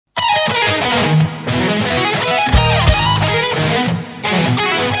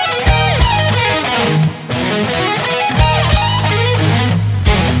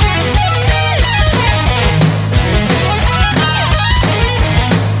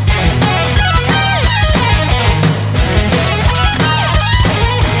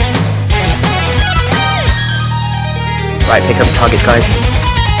Right, pick up the targets, guys.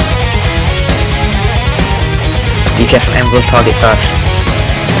 DPS and Envoy's target first.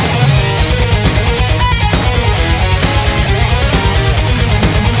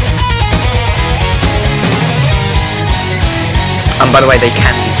 And by the way, they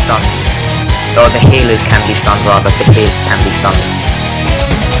can be stunned. Or the healers can be stunned rather, the healers can be stunned.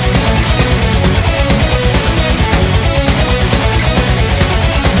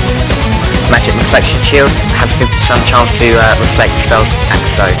 Magic Reflection Shield has 50% chance to reflect spell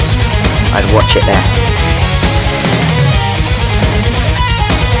attacks, so I'd watch it there.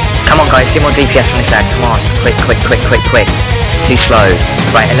 Come on guys, get more DPS on this ad, come on. Quick. Too slow.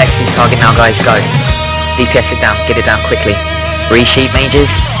 Right, Alexi's target now guys, go. DPS it down, get it down quickly. Resheet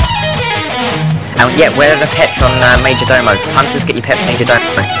mages. And yeah, where are the pets on Major Domo? Hunters, get your pets Major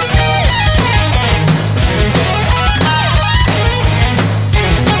Domo.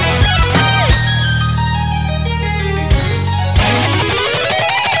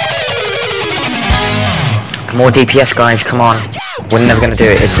 More DPS guys, come on. We're never going to do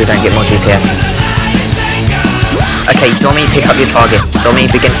it if we don't get more DPS. Okay, Domi, pick up your target. Domi,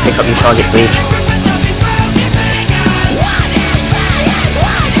 begin to pick up your target please.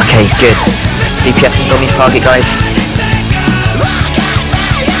 Okay, good. DPS and Domi's target guys.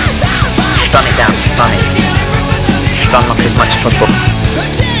 Stun it down, stun it. Stun lock as much as possible.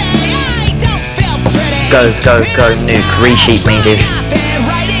 Go, nuke, resheet mages.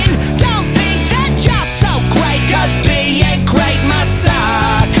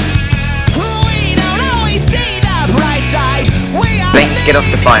 Get off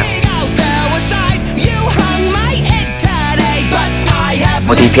the fire.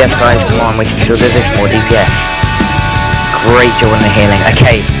 More DPS guys, come on, we can still do this, more DPS. Great job on the healing.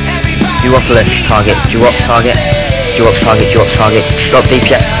 Okay, Duopolis target, Duop target. Stop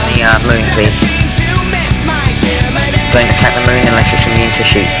DPS on the moon please. Don't attack the moon unless it's immune to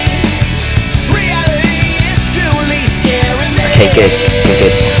shoot. Okay, good.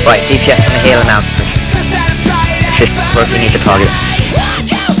 Right, DPS on the healer now. Assist where we need the target.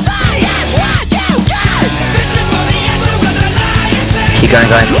 Keep going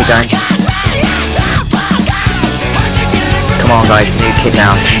guys, keep going. Come on guys, nuke it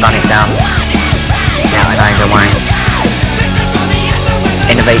down, stun it down. Yeah, don't worry.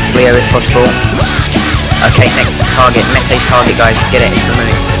 Innovate Leo if possible. Okay, next target, Mete's target guys, get it, it's the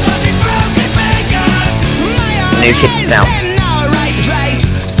moon. Nuke it down.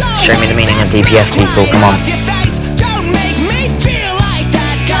 Show me the meaning of DPS people, come on.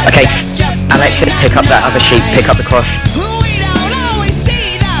 Okay, Alexis, pick up that other sheep, pick up the cross.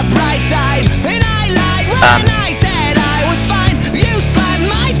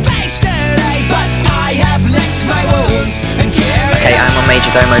 Okay, I'm on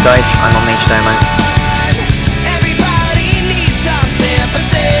Major Domo guys, I'm on Major Domo.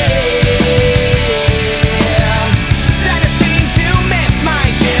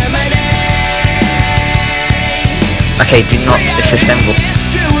 Okay, do not disassemble.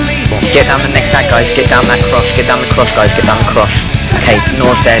 Get down the next ad guys, get down that cross, get down the cross guys, get down the cross. Okay,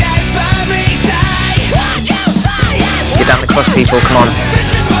 Nor's dead. Get down the cross people, come on.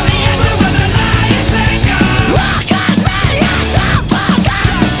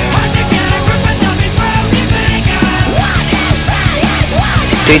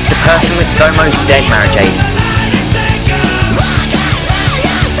 Dude, the person with Domo's dead, Mara Jade.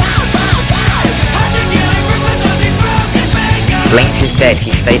 Lynx is dead,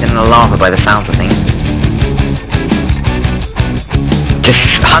 he stayed in the lava by the sounds of things.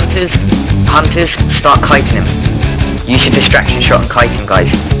 Just hunters, start kiting him. Use your distraction shot and kite him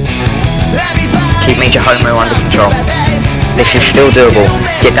guys. Keep Major Homo under control. This is still doable.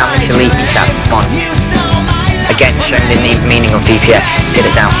 Get down this elite stab, come on. Again, show me the meaning of DPS. Get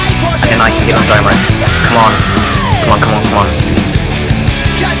it down. And then I can get on Domo. Come on.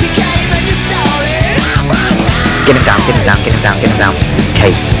 Get him down.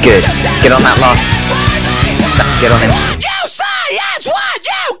 Okay, good. Get on that last. Get on him.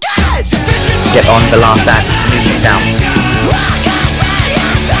 Get on the last ad. Nuke him down.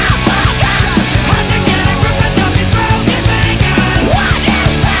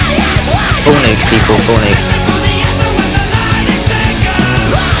 Full nukes, people, full nukes.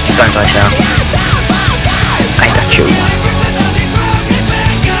 Don't die down. I got you.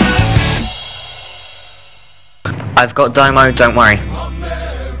 I've got Domo, don't worry.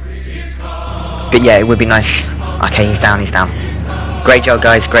 But yeah, it would be nice. Okay, he's down. Great job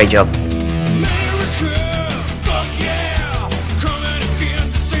guys, great job.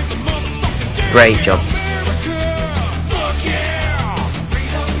 Great job.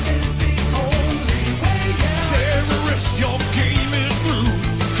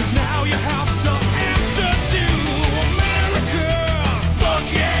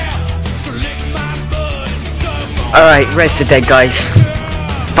 Alright, res the dead guys.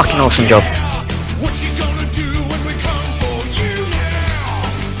 Fucking awesome job.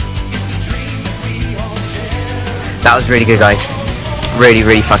 That was really good, guys. Really,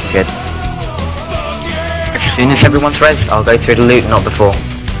 really fucking good. As soon as everyone's res, I'll go through the loot, not before.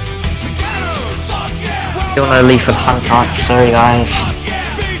 Still no lethal hunter, sorry guys.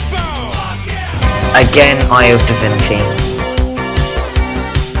 Again, Eye of Divinity.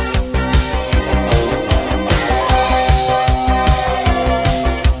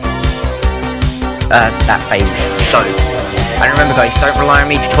 That phase. So, and remember guys, don't rely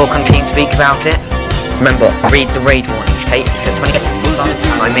on me to talk on TeamSpeak about it. Remember, read the raid warnings, okay? So when you get to the button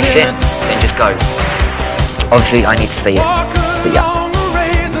and I miss it, then just go. Obviously, I need to see it, but yeah.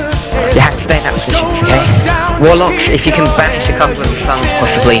 You have to stay in that position, okay? Warlocks, if you can banish a couple of the suns,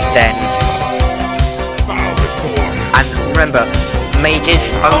 possibly, then... And remember, mages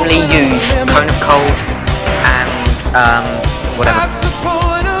only use Cone of Cold and, whatever.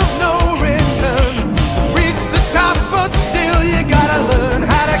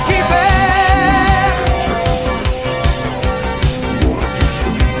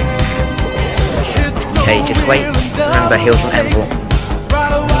 Okay, just wait. Remember, heals on Envil.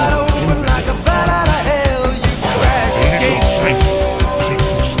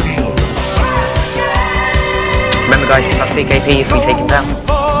 Remember guys, it's plus DKP if we take him down.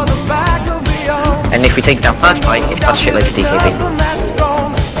 And if we take him down first fight, it's plus shitloads of DKP.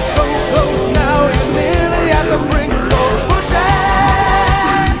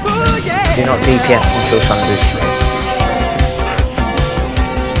 Do not DPS until Sunders.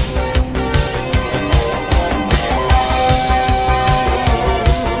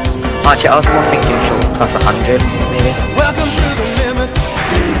 Actually, I was more thinking sort of plus 100, maybe. Welcome to the limit.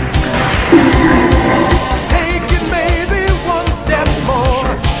 Take it maybe one step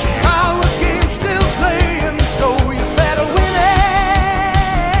more. Our game's still playing, so you better win it.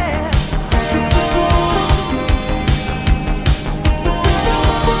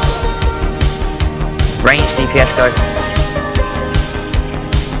 Range DPS go.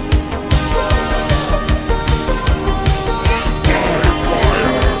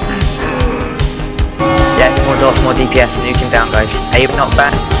 More DPS, nuke him down guys. Aim not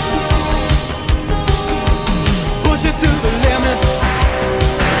bad. Push it to the limit.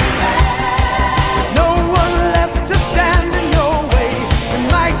 No one left to stand in your way.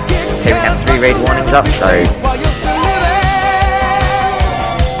 Okay, we have 3 raid warnings up, so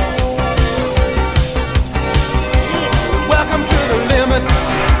welcome to the limit.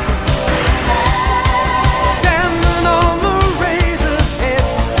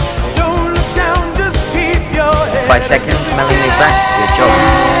 5 seconds, Melanie is back. Good job.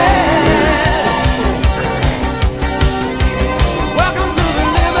 Welcome to the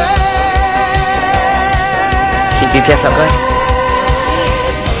limit. Keep DPS up, guys.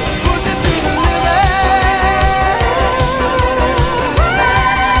 Push it to the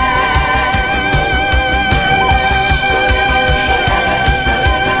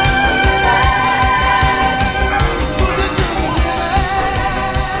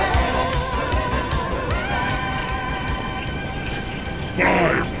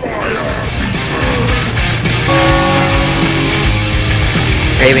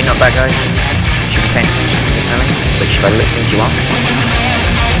Maybe not bad guys. Should be paying attention to the coming, which by the looks things you want.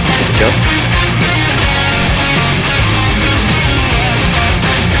 Good job.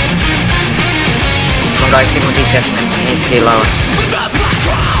 Come on guys, keep on DPS man. You need to be lower.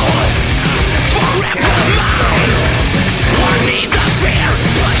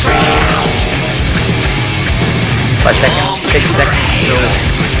 5 seconds, 60 seconds,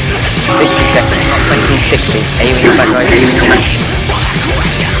 60 seconds, not 20, 60. Aiming your back guys, aiming your back.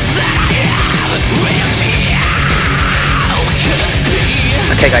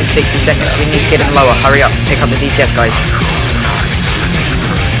 Okay guys, 60 seconds, we need to get him lower, hurry up, pick up the DPS guys.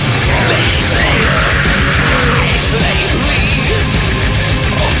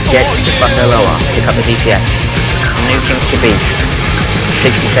 Get the fucker lower, pick up the DPS. Nuke him to beast.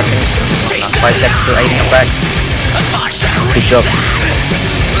 60 seconds, 5 seconds to aiming him back. Good job.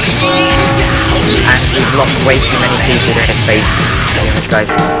 And we've lost way too many people in this phase. Guys,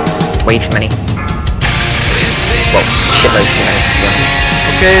 way too many. Well, shitloads too many, to be honest.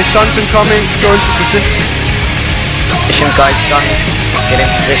 Okay, sun's incoming, go into position. Position guys, sun. Get in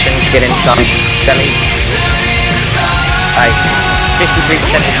position, get in sun. Semi. Alright,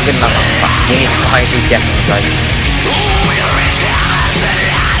 53% is good enough. You need to high DPS guys.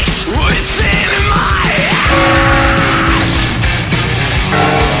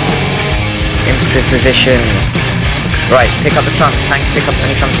 Into position. Right, pick up the sun. Tank, pick up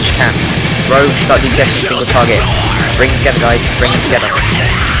any suns as you can. Rogue, start degesting single target. Bring them together, guys. Bring them together.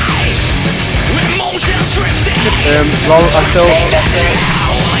 Roll until...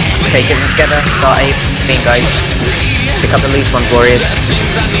 Okay, get them together. Start A, team, guys. Pick up the loose ones, warriors.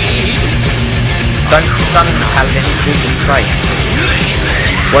 Don't stun Paladin, Jesus Christ.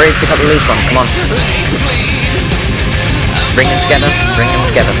 Warriors, pick up the loose ones, come on. Bring them together, bring them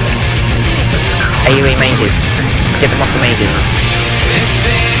together. AoE mages. Get them off the mages.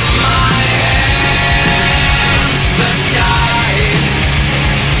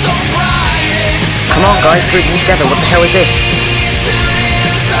 Come on guys, group them together, what the hell is this?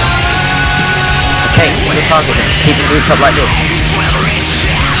 Okay, single target them. Keep them grouped up like this.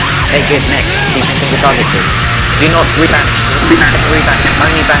 Okay, good, next. Keep them single target them. Do not rebanish. Rebanish.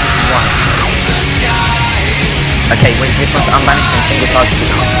 Only banish one. Okay, wait for this one to unbanish and single target them.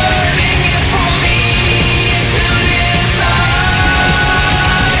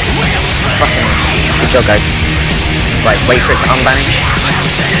 Good job guys. Right, wait for it to unbanish.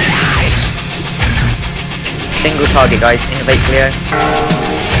 Single target guys, innovate Cleo.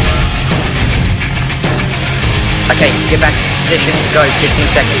 Okay, get back to position, go, 15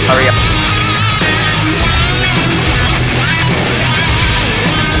 seconds, hurry up.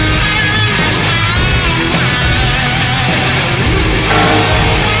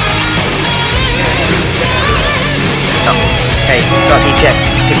 Okay, start DPS,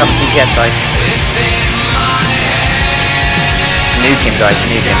 pick up DPS guys. Nuke him guys,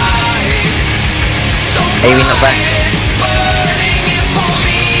 nuke him. AoE not back.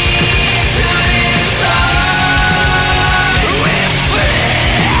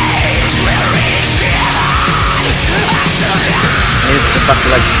 Nuke the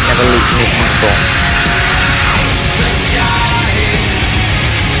buffalo, never lose nuke him before.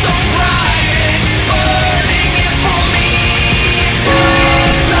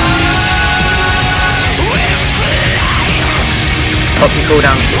 Pop your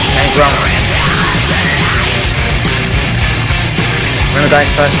cooldown, and ground. Remember guys,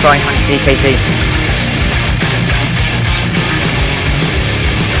 first try, 100 DKT.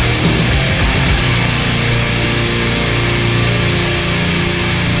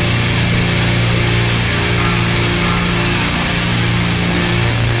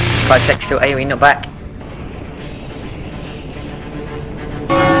 Five seconds till AoE not back.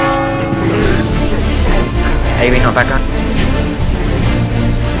 AoE not back on.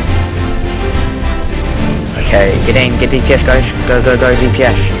 Okay, get in, get DPS guys. Go, go, go,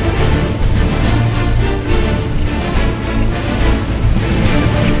 DPS.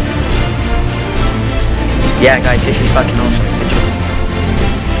 Yeah guys, this is fucking awesome.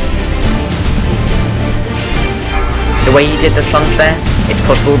 The way you did the suns there, it's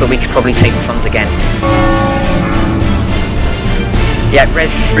possible that we could probably take the suns again. Yeah,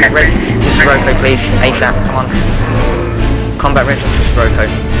 res to Sirocco please, ASAP, come on. Combat res to Sirocco.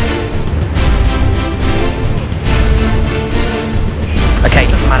 Okay,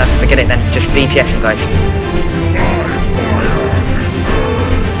 doesn't matter, forget it then, just DPS guys.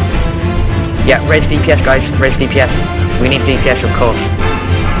 Yeah, res DPS guys, res DPS. We need DPS of course.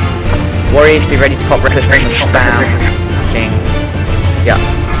 Warriors, be ready to pop reckless and spam. King. Yeah.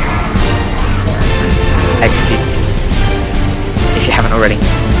 Execute. If you haven't already.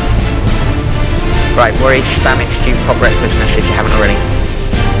 Right, Warriors, spam execute, pop recklessness if you haven't already.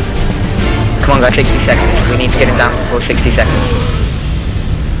 Come on guys, 60 seconds. We need to get him down before 60 seconds.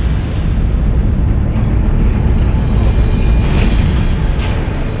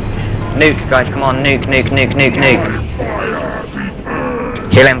 Nuke, guys, come on, nuke, nuke, nuke, nuke, nuke.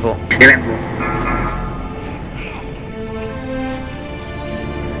 Heal Envil. Heal Envil.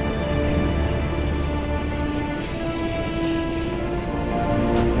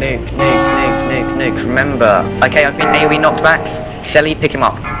 Nuke, nuke, nuke, nuke, nuke, remember. Okay, I've been AoE knocked back. Selly, pick him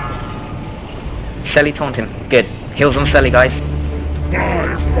up. Selly, taunt him. Good. Heals on Selly, guys.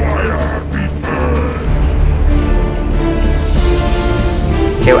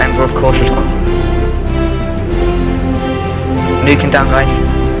 Heal Ember of course as well. Nuke him down guys.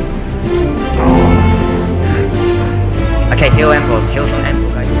 Okay, heal Ember, heals on Ember.